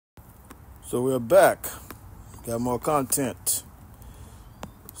So we're back. Got more content.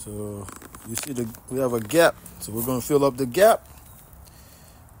 So you see we have a gap. So we're going to fill up the gap.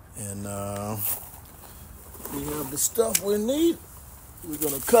 And we have the stuff we need. We're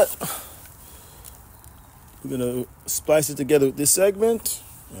going to cut. We're going to splice it together with this segment.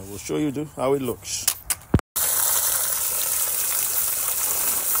 And we'll show you how it looks.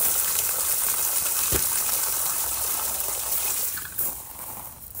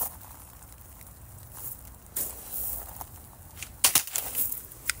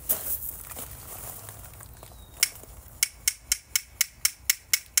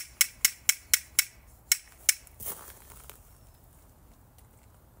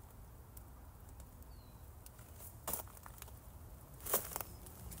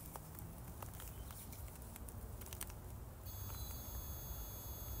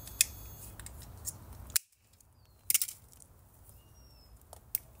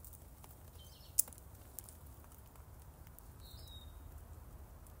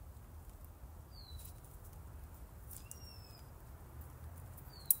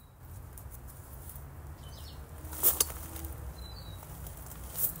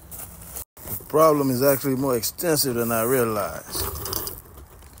 The problem is actually more extensive than I realized.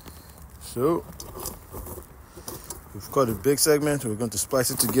 So we've cut a big segment. We're going to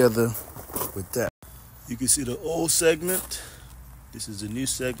splice it together with that. You can see the old segment. This is the new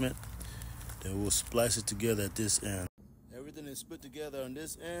segment. Then we'll splice it together at this end. Everything is put together on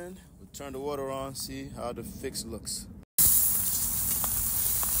this end. We'll turn the water on, see how the fix looks.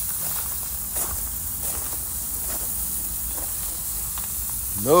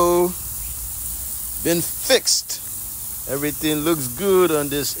 No. Been fixed. Everything looks good on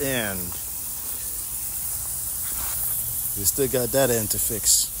this end. We still got that end to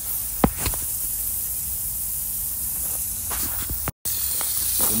fix.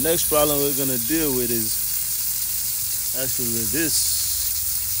 The next problem we're going to deal with is actually this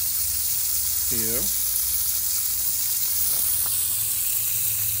here.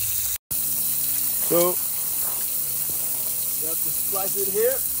 So we have to splice it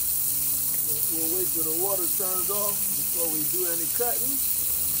here. We'll wait till the water turns off before we do any cutting.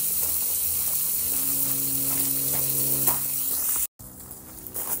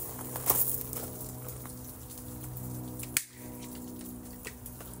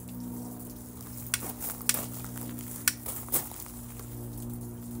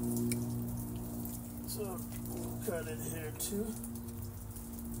 So we'll cut it here too.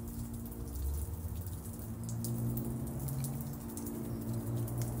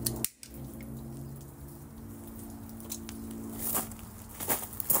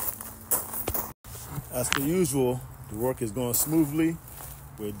 As per usual, the work is going smoothly.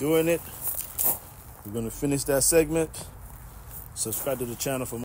 We're doing it. We're going to finish that segment. Subscribe to the channel for more.